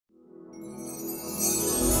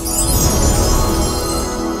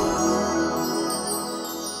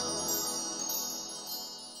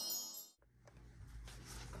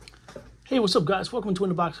what's up, guys? Welcome to In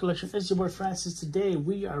the Box Collection. It's your boy Francis. Today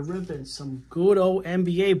we are ripping some good old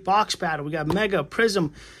NBA box battle. We got Mega,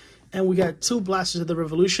 Prizm, and we got two blasters of the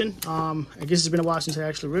Revolution. I guess it's been a while since I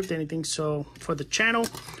actually ripped anything. So for the channel,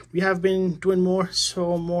 we have been doing more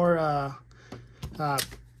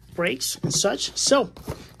breaks and such. So,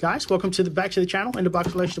 guys, welcome to back to the channel. In the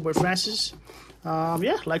Box Collection, your boy Francis.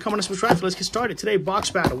 Yeah, like, comment, and subscribe. Let's get started. Today, box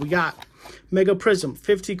battle. We got Mega Prizm,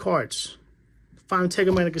 50 cards. 5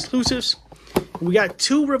 Tegamatic exclusives. We got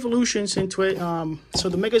two Revolutions into it. So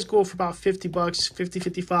the Megas go for about 50 bucks, 50,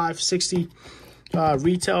 55, 60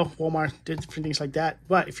 retail, Walmart, different things like that.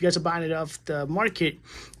 But if you guys are buying it off the market,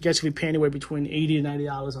 you guys can be paying anywhere between $80 to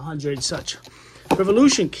 $90, 100 and such.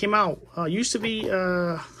 Revolution came out, used to be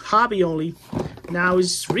hobby only, now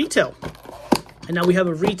is retail. And now we have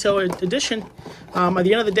a retail edition. At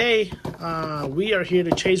the end of the day, we are here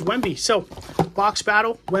to chase Wemby. So, box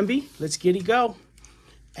battle, Wemby, let's get it go.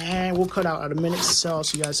 And we'll cut out at a minute so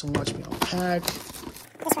you guys can watch me unpack.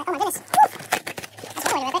 This way, oh my goodness.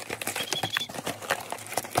 That's really rip it.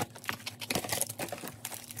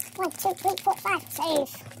 1, 2, 3, 4, 5,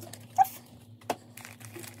 save.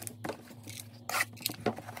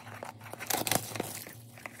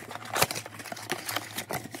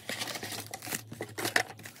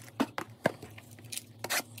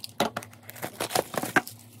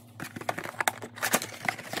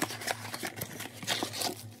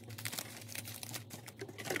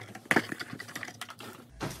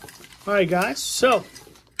 All right, guys, so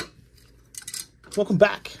welcome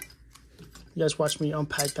back. You guys watch me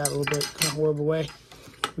unpack that a little bit, kind of horrible way.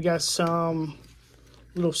 We got some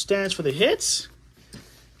little stands for the hits.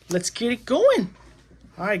 Let's get it going.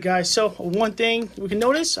 All right, guys, so one thing we can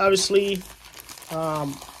notice, obviously,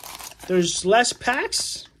 there's less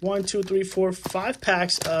packs. 1, 2, 3, 4, 5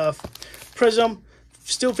 packs of Prizm,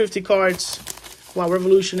 still 50 cards, while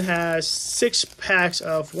Revolution has 6 packs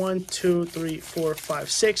of 1, 2, 3, 4,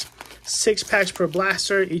 5, 6. 6 packs per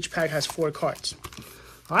blaster. Each pack has 4 cards.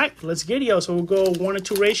 All right, let's get it. So we'll go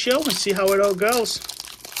 1-to-2 ratio and see how it all goes.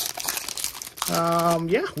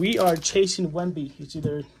 Yeah, we are chasing Wemby. It's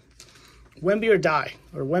either Wemby or die,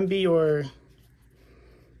 or Wemby or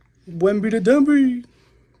Wemby to Dumby.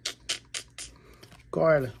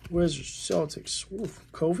 Guard, Wizards, Celtics, Wolf,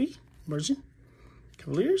 Covey, Merchant,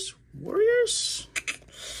 Cavaliers, Warriors,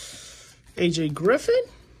 AJ Griffin.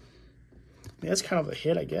 Yeah, that's kind of a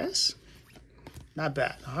hit, I guess. Not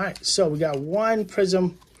bad. All right, so we got one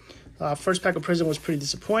Prizm. First pack of Prizm was pretty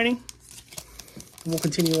disappointing. We'll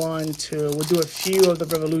continue on to, we'll do a few of the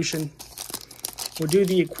Revolution. We'll do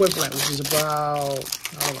the equivalent, which is about,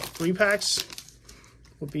 I don't know, 3 packs.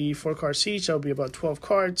 Will be 4 cards each. That'll be about 12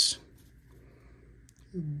 cards.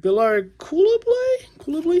 Billard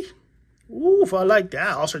Coulibaly. Ooh, I like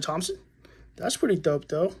that. Oscar Thompson. That's pretty dope,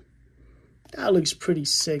 though. That looks pretty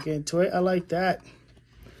sick into it. I like that.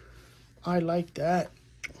 I like that.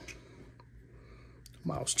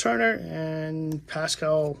 Miles Turner and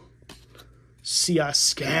Pascal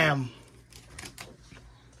Siakam.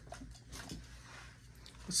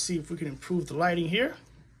 Let's see if we can improve the lighting here.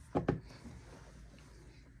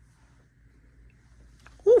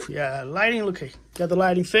 Ooh, yeah, lighting. Okay, got the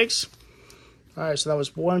lighting fixed. All right, so that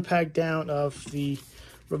was 1 pack down of the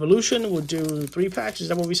Revolution. We'll do 3 packs. Is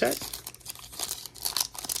that what we said?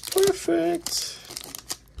 Perfect.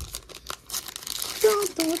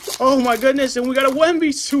 Oh my goodness, and we got a Wemby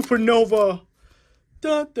Supernova.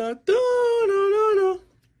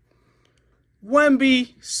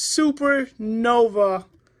 Wemby Supernova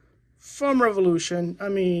from Revolution. I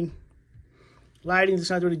mean, lighting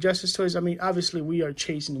does not do the justice to it. I mean, obviously we are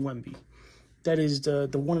chasing Wemby. That is the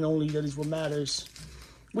one and only. That is what matters.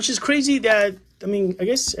 Which is crazy that, I mean, I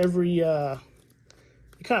guess every it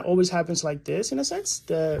kind of always happens like this in a sense.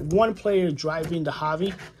 The one player driving the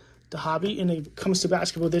hobby, and it comes to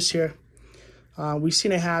basketball this year. We've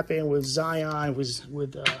seen it happen with Zion, we've seen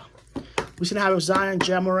it happen with Zion,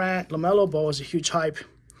 Ja Morant, LaMelo Ball was a huge hype.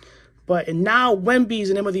 And now Wemby is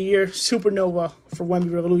the name of the year, Supernova for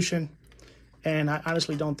Wemby Revolution. And I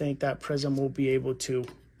honestly don't think that Prizm will be able to.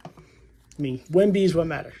 I mean, Wemby is what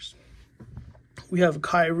matters. We have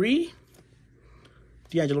Kyrie,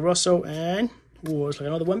 D'Angelo Russell, and ooh, it's like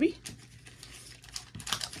another Wemby.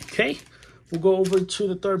 Okay, we'll go over to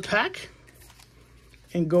the 3rd pack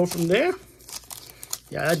and go from there.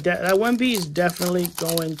 Yeah, that Wemby is definitely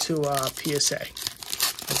going to PSA.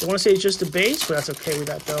 I don't want to say it's just the base, but that's okay with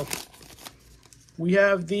that, though. We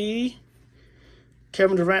have the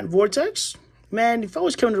Kevin Durant Vortex. Man, if I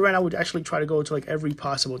was Kevin Durant, I would actually try to go to like every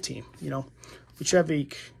possible team, you know. Whichever.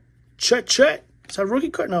 Chet. Is that a rookie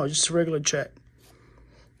card? No, just a regular Chet.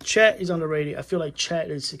 Chet is underrated. I feel like Chet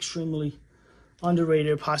is extremely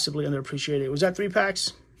underrated, possibly underappreciated. Was that 3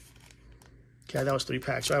 packs? Okay, that was 3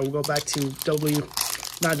 packs. All right, we'll go back to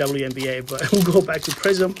not WNBA, but we'll go back to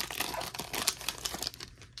Prizm.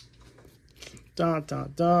 Dun,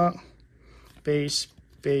 dun, dun. Base,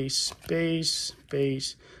 base, base,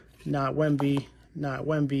 base. Not Wemby, not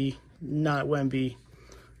Wemby, not Wemby,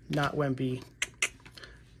 not Wemby,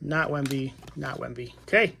 not Wemby, not Wemby.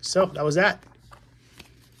 Okay, so that was that.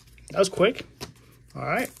 That was quick. All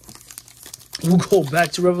right. We'll go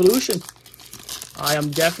back to Revolution. I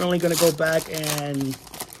am definitely going to go back and...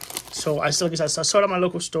 So, like I said, I saw it at my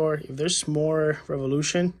local store. If there's more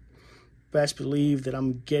Revolution, best believe that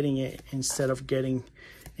I'm getting it instead of getting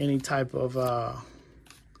any type of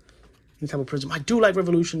Prizm. I do like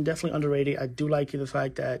Revolution, definitely underrated. I do like the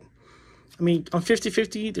fact that, I mean, on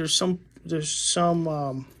 50/50, there's some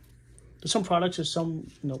products, there's some,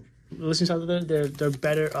 you know, listings out there, they're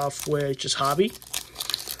better off where it's just hobby.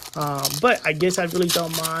 But I guess I really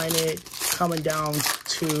don't mind it coming down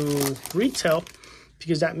to retail,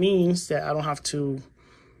 because that means that I don't have to,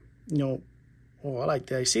 you know, oh, I like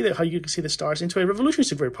that. I see that how you can see the stars into it. Revolution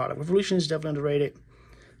is a great product. Revolution is definitely underrated.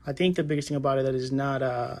 I think the biggest thing about it that is not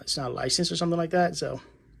it's not licensed or something like that. So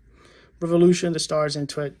Revolution, the stars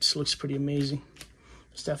into it, just looks pretty amazing.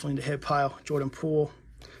 It's definitely in the hit pile. Jordan Poole,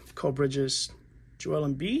 Cole Bridges, Joel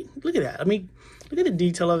Embiid. Look at that. I mean, look at the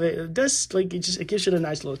detail of it. It does, like, it gives it a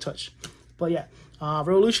nice little touch. But yeah,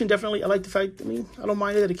 Revolution, definitely. I like the fact, I mean, I don't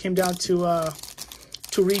mind it that it came down to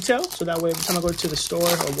retail. So that way, every time I go to the store,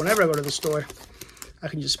 or whenever I go to the store, I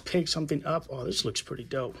can just pick something up. Oh, this looks pretty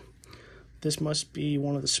dope. This must be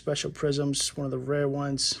one of the special Prizms, one of the rare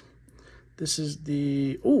ones. This is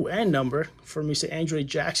the, ooh, and number for Mr. Andre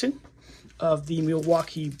Jackson of the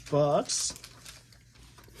Milwaukee Bucks.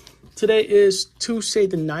 Today is Tuesday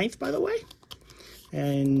the 9th, by the way.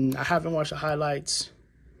 And I haven't watched the highlights,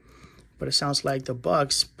 but it sounds like the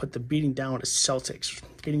Bucks put the beating down with the Celtics,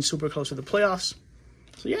 getting super close to the playoffs.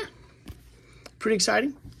 So yeah, pretty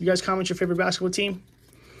exciting. You guys comment your favorite basketball team.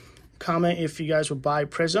 Comment if you guys would buy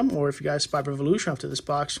Prizm or if you guys buy Revolution after this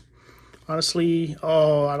box. Honestly,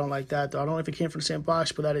 oh, I don't like that though. I don't know if it came from the same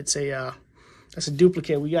box, but that's a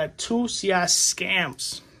duplicate. We got 2 CI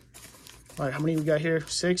scams. All right, how many we got here?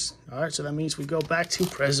 6. All right, so that means we go back to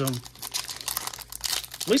Prizm.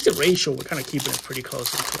 At least the ratio, we're kind of keeping it pretty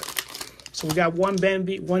close into it. So we got one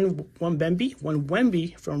Wemby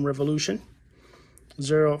from Revolution,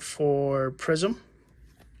 0 for Prizm.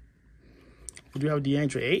 We do have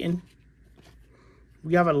DeAndre Ayton.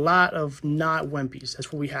 We have a lot of not Wembys.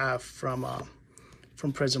 That's what we have from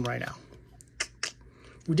Prizm right now.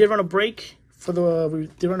 We did run a break in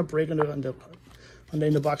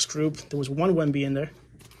the box group. There was 1 Wemby in there.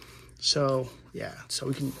 So yeah, so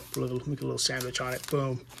we can make a little sandwich on it.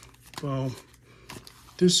 Boom, boom.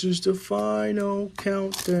 This is the final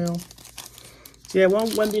countdown. Yeah, 1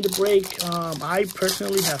 Wemby in the break. I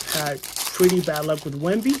personally have had pretty bad luck with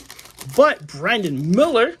Wemby, but Brandon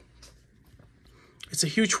Miller, it's a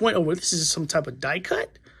huge win. Oh, this is some type of die cut.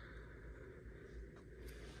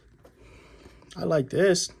 I like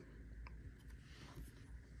this.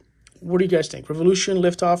 What do you guys think? Revolution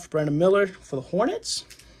liftoff, Brandon Miller for the Hornets.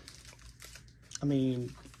 I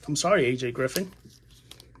mean, I'm sorry, AJ Griffin.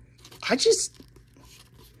 I'm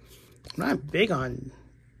not big on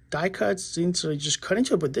die cuts, seems to just cut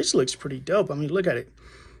into it, but this looks pretty dope. I mean, look at it.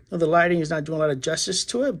 The lighting is not doing a lot of justice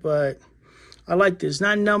to it, but I like this.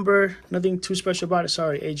 Not number, nothing too special about it.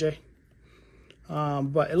 Sorry, AJ.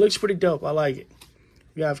 But it looks pretty dope. I like it.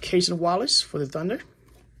 We have Casey Wallace for the Thunder.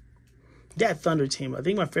 That Thunder team. I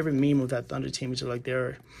think my favorite meme of that Thunder team is like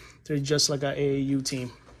they're just like an AAU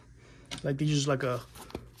team. Like they're just like a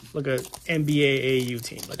NBA AAU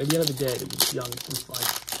team. Like at the end of the day, they're just young and fun.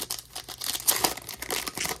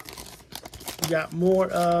 We got more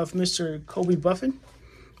of Mr. Kobe Buffin.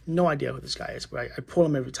 No idea who this guy is, but I pull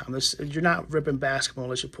him every time. You're not ripping basketball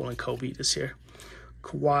unless you're pulling Kobe this year.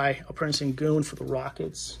 Kawhi, Prince Goon for the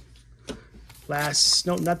Rockets.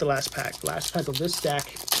 Not the last pack. Last pack of this stack.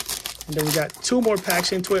 And then we got 2 more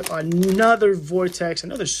packs into it. Another Vortex,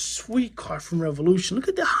 another sweet card from Revolution. Look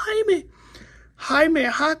at the Jaime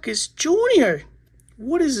Jaquez Jr.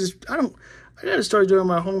 What is this? I gotta start doing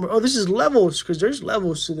my homework. Oh, this is levels, because there's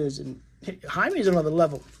levels to this. And Jaime is another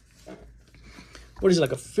level. What is it,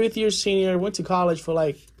 like a 5th-year senior? Went to college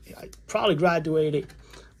for probably graduated.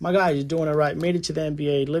 My guy is doing it right. Made it to the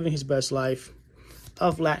NBA, living his best life.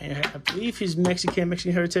 Of Latin, I believe he's Mexican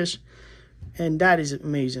heritage. And that is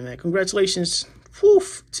amazing, man. Congratulations,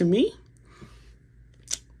 to me.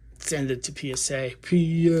 Send it to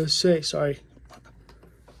PSA. Sorry. I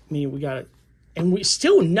mean, we got it. And we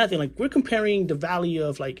still nothing. Like, we're comparing the value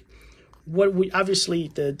of, like, what we obviously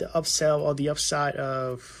the upsell or the upside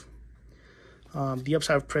of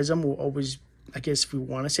Prizm will always, I guess if we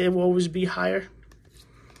want to say it will always be higher.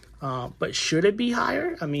 But should it be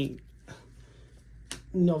higher? I mean,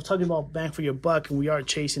 talking about bang for your buck, and we are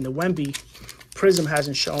chasing the Wemby. Prizm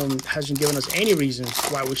hasn't given us any reasons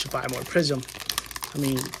why we should buy more Prizm. I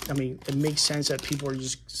mean, it makes sense that people are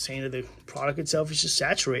just saying that the product itself is just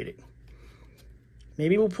saturated.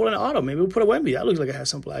 Maybe we'll pull an auto. Maybe we'll put a Wemby. That looks like it has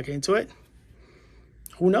some black into it.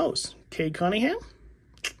 Who knows? Cade Cunningham,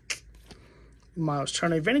 Miles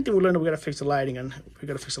Turner. If anything, we learned that we got to fix the lighting, and we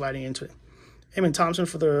got to fix the lighting into it. Eamon Thompson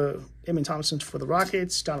for the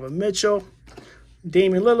Rockets. Donovan Mitchell,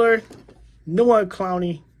 Damian Lillard, Noah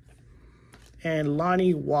Clowney, and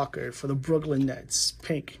Lonnie Walker for the Brooklyn Nets.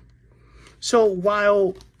 Pink. So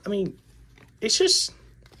while, I mean, it's just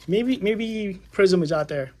maybe Prizm is out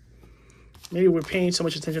there. Maybe we're paying so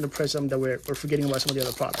much attention to Prizm that we're forgetting about some of the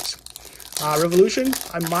other products. Revolution,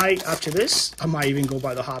 after this, I might even go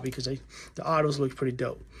buy the hobby because the autos look pretty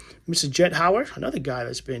dope. Mr. Jet Howard, another guy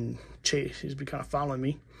that's been chased, he's been kind of following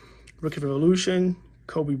me. Rookie Revolution,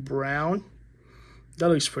 Kobe Brown. That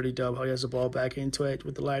looks pretty dope how he has the ball back into it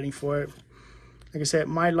with the lighting for it. Like I said,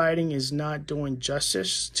 my lighting is not doing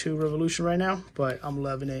justice to Revolution right now, but I'm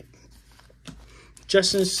loving it.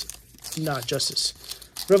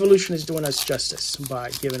 Revolution is doing us justice by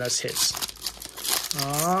giving us hits.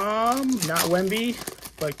 Not Wemby,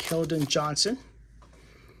 but Keldon Johnson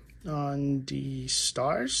on the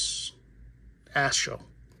Stars. Astro.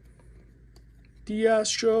 I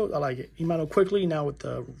like it. Emmanuel Quickly now with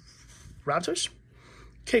the Raptors.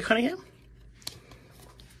 Cade Cunningham.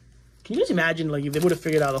 Can you just imagine, like, if they would have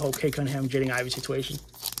figured out the whole Cade Cunningham, Jaden Ivey situation?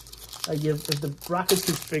 Like, if the Rockets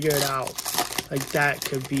could figure it out, like, that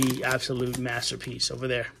could be absolute masterpiece over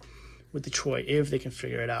there with Detroit, if they can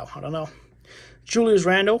figure it out. I don't know. Julius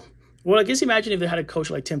Randle. Well, I guess imagine if they had a coach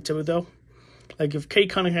like Tim Thibodeau. Like, if Cade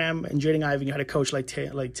Cunningham and Jaden Ivey had a coach like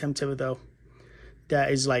Tim Thibodeau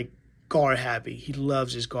that is, like, guard happy. He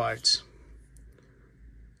loves his guards.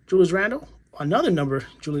 Julius Randle. Another number,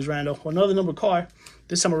 Julius Randle. Another number card.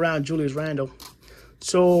 This time around, Julius Randle.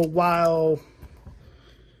 So while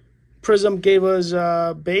Prizm gave us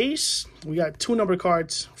base, we got 2 number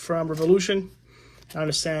cards from Revolution. I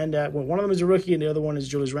understand that one of them is a rookie and the other one is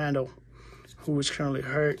Julius Randle, who is currently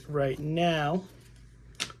hurt right now.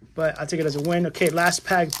 But I take it as a win. Okay, last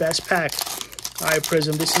pack, best pack. All right,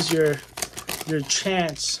 Prizm, this is your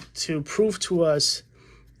chance to prove to us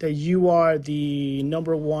that you are the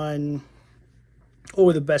 #1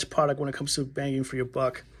 or the best product when it comes to banging for your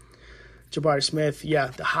buck. Jabari Smith, yeah,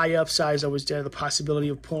 the high upsides that was there, the possibility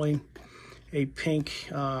of pulling a pink,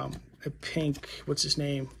 what's his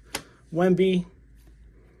name, Wemby.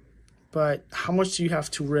 But how much do you have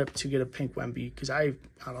to rip to get a pink Wemby? Because I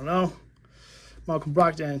don't know. Malcolm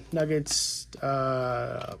Brogdon, Nuggets,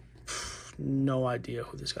 no idea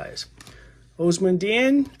who this guy is. Osman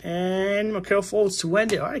Dian and Mikal Fultz to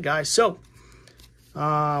end it. All right, guys. So,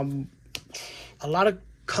 a lot of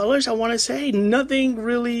colors, I want to say. Nothing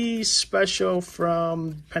really special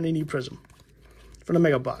from Panini Prizm. For the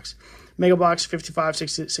Mega Box. Mega Box, $55,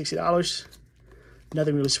 $60.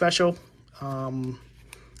 Nothing really special.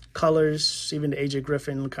 Colors, even the AJ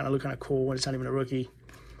Griffin look kind of cool when it's not even a rookie.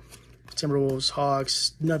 Timberwolves,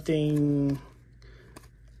 Hawks, nothing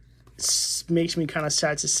makes me kind of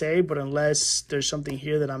sad to say, but unless there's something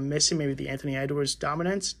here that I'm missing, maybe the Anthony Edwards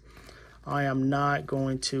dominance, I am not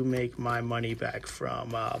going to make my money back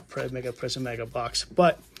from Prizm Mega Box.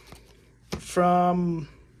 But from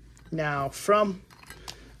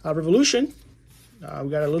Revolution, we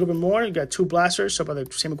got a little bit more. We got 2 blasters, so about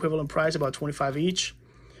the same equivalent price, about $25 each.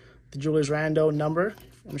 The Julius Randle number,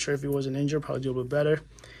 I'm sure if he wasn't injured, probably do a little bit better.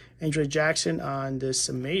 Andre Jackson on this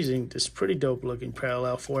pretty dope looking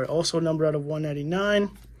parallel for it. Also number out of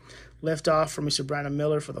 199. Left off from Mr. Brandon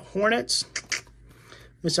Miller for the Hornets.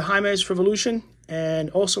 Mr. Jaime's Revolution.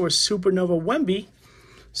 And also a Supernova Wemby.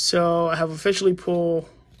 So I have officially pulled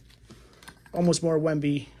almost more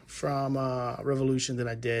Wemby from Revolution than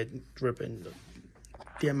I did ripping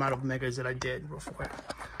the amount of megas that I did before.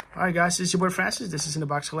 All right, guys, this is your boy Francis. This is In the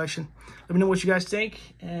Box Collection. Let me know what you guys think,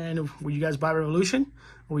 and will you guys buy Revolution,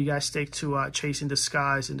 or will you guys stick to chasing the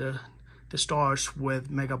skies and the stars with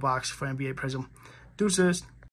Mega Box for NBA Prizm? Deuces.